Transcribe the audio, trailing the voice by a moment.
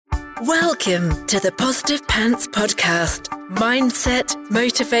Welcome to the Positive Pants Podcast. Mindset,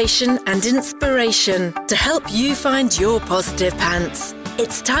 motivation and inspiration to help you find your positive pants.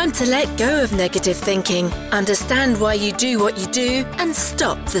 It's time to let go of negative thinking, understand why you do what you do and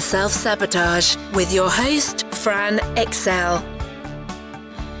stop the self-sabotage with your host, Fran Excel.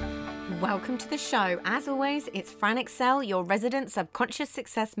 Welcome to the show. As always, it's Fran Excel, your resident subconscious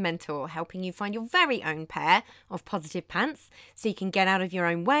success mentor, helping you find your very own pair of positive pants so you can get out of your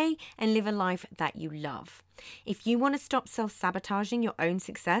own way and live a life that you love. If you want to stop self-sabotaging your own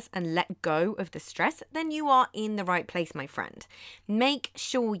success and let go of the stress, then you are in the right place, my friend. Make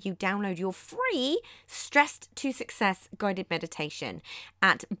sure you download your free Stressed to Success guided meditation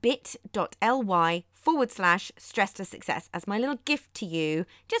at bit.ly/stress to success as my little gift to you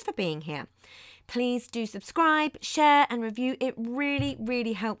just for being here. Please do subscribe, share and review. It really,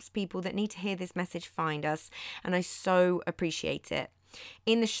 really helps people that need to hear this message find us, and I so appreciate it.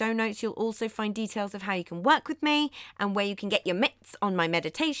 In the show notes, you'll also find details of how you can work with me and where you can get your mitts on my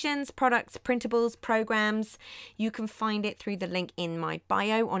meditations, products, printables, programs. You can find it through the link in my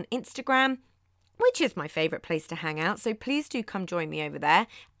bio on Instagram, which is my favorite place to hang out. So please do come join me over there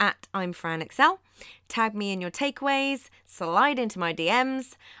at I'm Fran Excel. Tag me in your takeaways, slide into my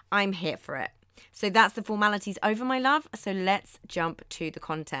DMs. I'm here for it. So that's the formalities over, my love. So let's jump to the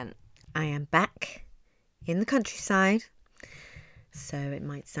content. I am back in the countryside. So it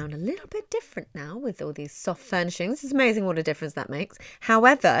might sound a little bit different now with all these soft furnishings. It's amazing what a difference that makes.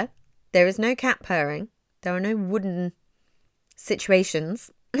 However, there is no cat purring. There are no wooden situations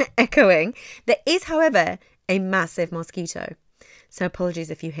echoing. There is, however, a massive mosquito. So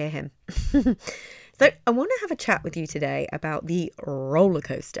apologies if you hear him. So I want to have a chat with you today about the roller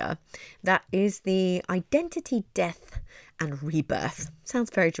coaster that is the identity death and rebirth. Sounds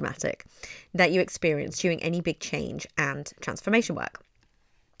very dramatic. That you experience during any big change and transformation work.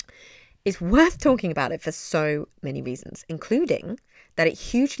 It's worth talking about it for so many reasons, including that it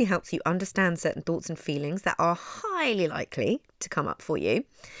hugely helps you understand certain thoughts and feelings that are highly likely to come up for you,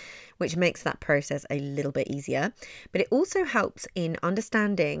 which makes that process a little bit easier. But it also helps in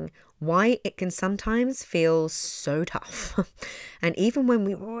understanding why it can sometimes feel so tough. And even when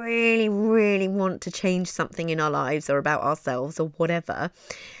we really, really want to change something in our lives or about ourselves or whatever,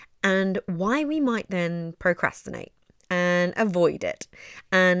 and why we might then procrastinate and avoid it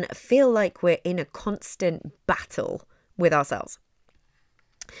and feel like we're in a constant battle with ourselves.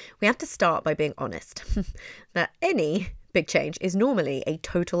 We have to start by being honest that any big change is normally a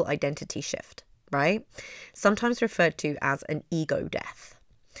total identity shift, right? Sometimes referred to as an ego death.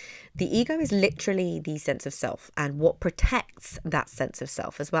 The ego is literally the sense of self and what protects that sense of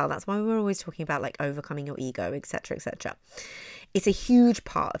self as well. That's why we're always talking about like overcoming your ego, etc., etc. It's a huge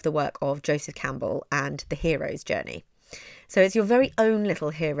part of the work of Joseph Campbell and the hero's journey. So it's your very own little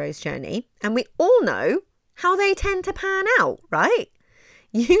hero's journey. And we all know how they tend to pan out, right?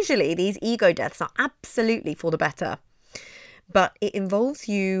 Usually these ego deaths are absolutely for the better. But it involves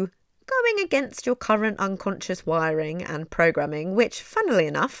you going against your current unconscious wiring and programming, which, funnily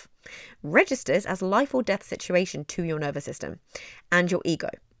enough, registers as life or death situation to your nervous system and your ego.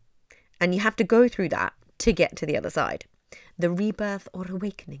 And you have to go through that to get to the other side. The rebirth or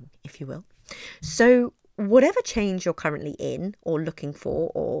awakening, if you will. So whatever change you're currently in or looking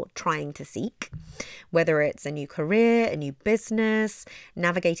for or trying to seek, whether it's a new career, a new business,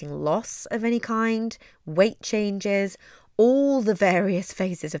 navigating loss of any kind, weight changes, all the various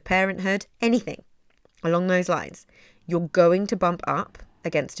phases of parenthood, anything along those lines, you're going to bump up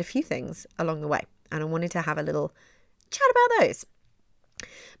against a few things along the way. And I wanted to have a little chat about those.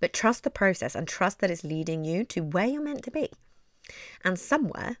 But trust the process and trust that it's leading you to where you're meant to be. And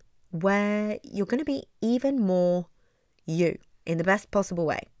somewhere where you're going to be even more you in the best possible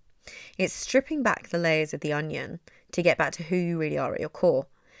way. It's stripping back the layers of the onion to get back to who you really are at your core.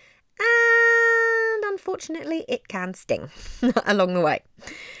 And unfortunately, it can sting along the way.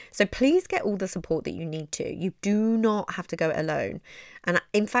 So please get all the support that you need to. You do not have to go it alone. And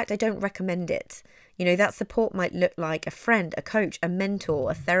in fact, I don't recommend it. You know, that support might look like a friend, a coach, a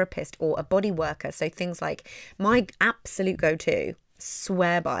mentor, a therapist, or a body worker. So things like my absolute go-to,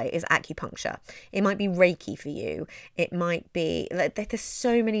 swear by, is acupuncture. It might be Reiki for you. It might be, like, there's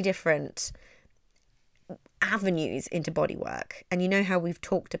so many different avenues into body work. And you know how we've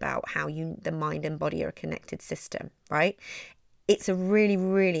talked about how the mind and body are a connected system, right? It's a really,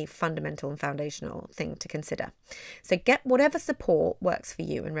 really fundamental and foundational thing to consider. So get whatever support works for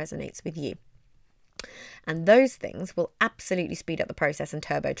you and resonates with you. And those things will absolutely speed up the process and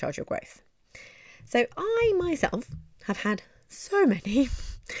turbocharge your growth. So I myself have had so many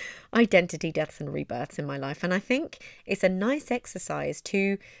identity deaths and rebirths in my life. And I think it's a nice exercise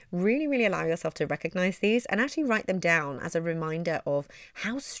to really, really allow yourself to recognize these and actually write them down as a reminder of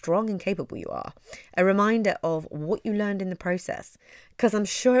how strong and capable you are. A reminder of what you learned in the process, because I'm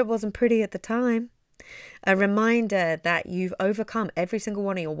sure it wasn't pretty at the time. A reminder that you've overcome every single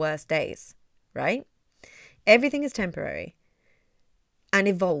one of your worst days, right? Everything is temporary and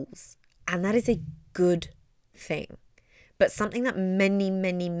evolves. And that is a good thing. But something that many,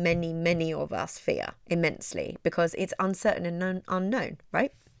 many, many, many of us fear immensely because it's uncertain and unknown,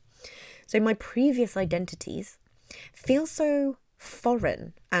 right? So my previous identities feel so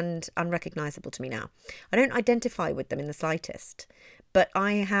foreign and unrecognizable to me now. I don't identify with them in the slightest, but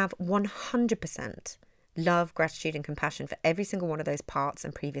I have 100% love, gratitude, and compassion for every single one of those parts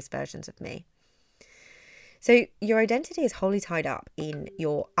and previous versions of me. So your identity is wholly tied up in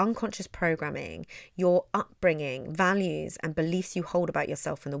your unconscious programming, your upbringing, values, and beliefs you hold about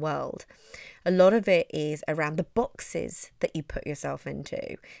yourself and the world. A lot of it is around the boxes that you put yourself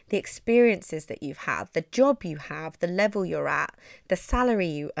into, the experiences that you've had, the job you have, the level you're at, the salary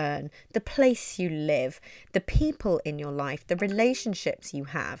you earn, the place you live, the people in your life, the relationships you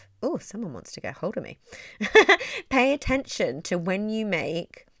have. Oh, someone wants to get hold of me. Pay attention to when you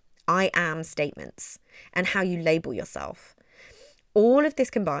make I am statements and how you label yourself. All of this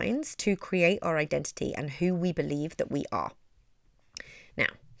combines to create our identity and who we believe that we are. Now,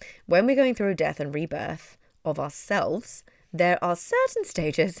 when we're going through a death and rebirth of ourselves, there are certain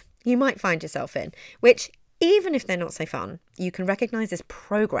stages you might find yourself in, which, even if they're not so fun, you can recognize as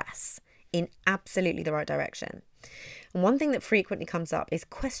progress in absolutely the right direction. And one thing that frequently comes up is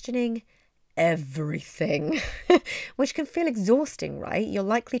questioning everything, which can feel exhausting, right? You're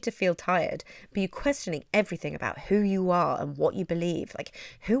likely to feel tired, but you're questioning everything about who you are and what you believe. Like,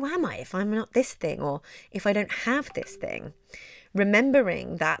 who am I if I'm not this thing, or if I don't have this thing?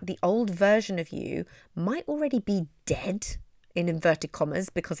 Remembering that the old version of you might already be dead, in inverted commas,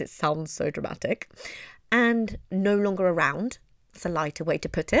 because it sounds so dramatic, and no longer around. It's a lighter way to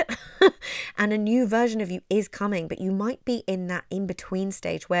put it. And a new version of you is coming, but you might be in that in-between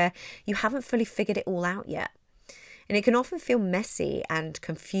stage where you haven't fully figured it all out yet. And it can often feel messy and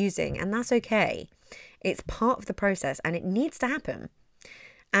confusing, and that's okay. It's part of the process and it needs to happen,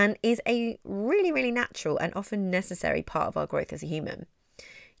 and is a really, really natural and often necessary part of our growth as a human.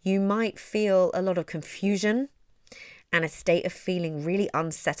 You might feel a lot of confusion and a state of feeling really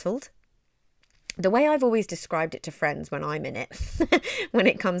unsettled. The way I've always described it to friends when I'm in it, when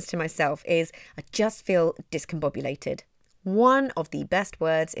it comes to myself, is I just feel discombobulated. One of the best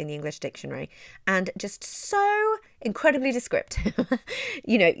words in the English dictionary, and just so incredibly descriptive.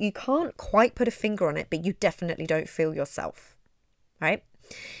 You can't quite put a finger on it, but you definitely don't feel yourself, right?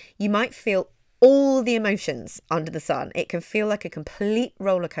 You might feel all the emotions under the sun. It can feel like a complete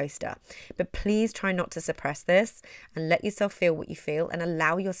roller coaster, but please try not to suppress this and let yourself feel what you feel and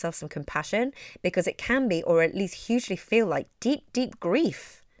allow yourself some compassion, because it can be, or at least hugely feel like, deep, deep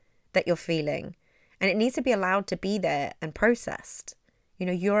grief that you're feeling. And it needs to be allowed to be there and processed.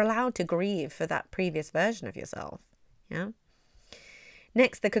 You're allowed to grieve for that previous version of yourself. Yeah.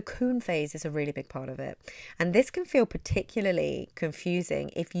 Next, the cocoon phase is a really big part of it. And this can feel particularly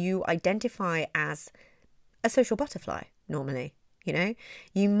confusing if you identify as a social butterfly normally.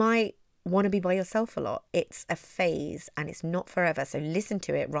 You might want to be by yourself a lot. It's a phase and it's not forever. So listen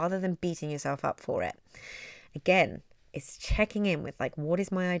to it rather than beating yourself up for it. Again, it's checking in with what is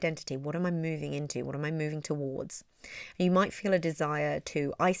my identity? What am I moving into? What am I moving towards? You might feel a desire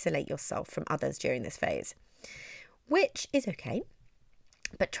to isolate yourself from others during this phase, which is okay.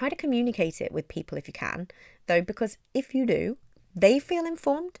 But try to communicate it with people if you can, though, because if you do, they feel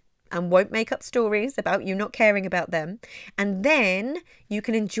informed and won't make up stories about you not caring about them. And then you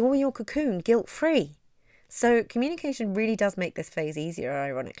can enjoy your cocoon guilt-free. So communication really does make this phase easier,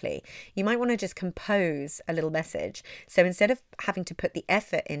 ironically. You might want to just compose a little message. So instead of having to put the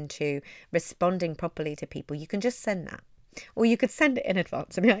effort into responding properly to people, you can just send that. Or you could send it in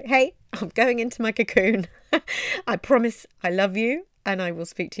advance and be like, hey, I'm going into my cocoon. I promise I love you and I will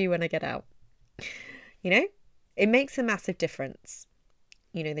speak to you when I get out. It makes a massive difference.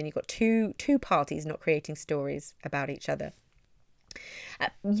 Then you've got two parties not creating stories about each other.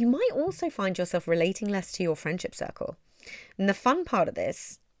 You might also find yourself relating less to your friendship circle. And the fun part of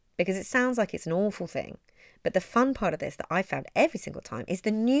this, because it sounds like it's an awful thing, but the fun part of this that I found every single time is the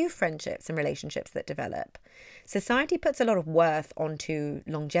new friendships and relationships that develop. Society puts a lot of worth onto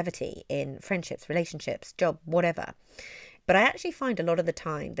longevity in friendships, relationships, job, whatever. But I actually find a lot of the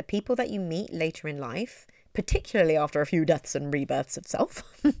time the people that you meet later in life, particularly after a few deaths and rebirths of self,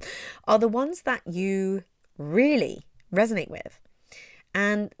 are the ones that you really resonate with.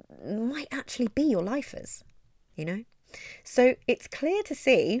 and might actually be your lifers, you know? So it's clear to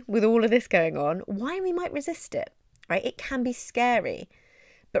see, with all of this going on, why we might resist it, right? It can be scary.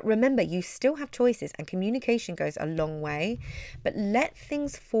 But remember, you still have choices, and communication goes a long way. But let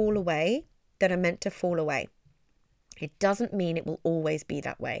things fall away that are meant to fall away. It doesn't mean it will always be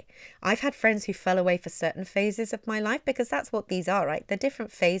that way. I've had friends who fell away for certain phases of my life, because that's what these are, right? They're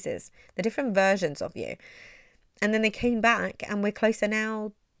different phases, they're different versions of you. And then they came back and we're closer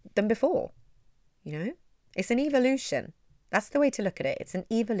now than before, you know? It's an evolution. That's the way to look at it. It's an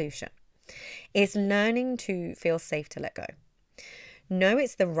evolution. It's learning to feel safe to let go. Know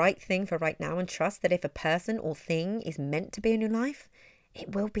it's the right thing for right now, and trust that if a person or thing is meant to be in your life,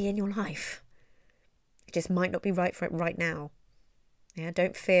 it will be in your life. It just might not be right for it right now. Yeah,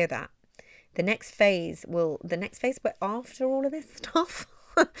 don't fear that. The next phase, but after all of this stuff,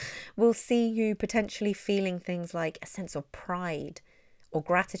 will see you potentially feeling things like a sense of pride or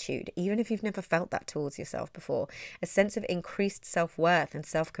gratitude, even if you've never felt that towards yourself before, a sense of increased self-worth and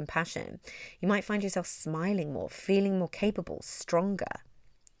self-compassion. You might find yourself smiling more, feeling more capable, stronger.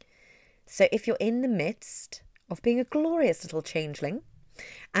 So if you're in the midst of being a glorious little changeling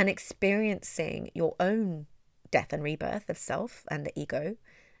and experiencing your own death and rebirth of self and the ego,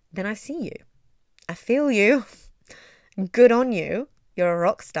 then I see you. I feel you. Good on you. You're a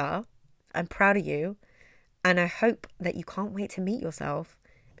rock star. I'm proud of you. And I hope that you can't wait to meet yourself,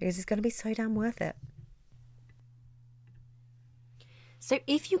 because it's going to be so damn worth it. So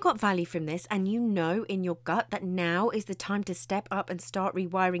if you got value from this, and you know in your gut that now is the time to step up and start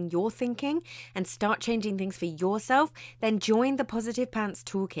rewiring your thinking and start changing things for yourself, then join the Positive Pants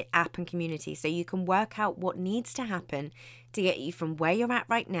Toolkit app and community so you can work out what needs to happen to get you from where you're at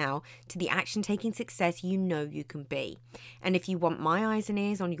right now to the action-taking success you know you can be. And if you want my eyes and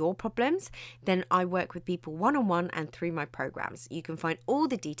ears on your problems, then I work with people one-on-one and through my programs. You can find all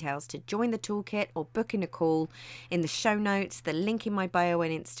the details to join the toolkit or book in a call in the show notes, the link in my bio on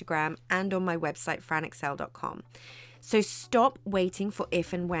Instagram, and on my website, franexcel.com. So stop waiting for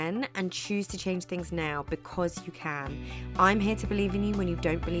if and when, and choose to change things now, because you can. I'm here to believe in you when you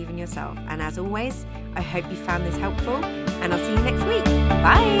don't believe in yourself. And as always, I hope you found this helpful, and I'll see you next week.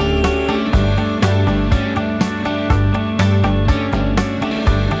 Bye!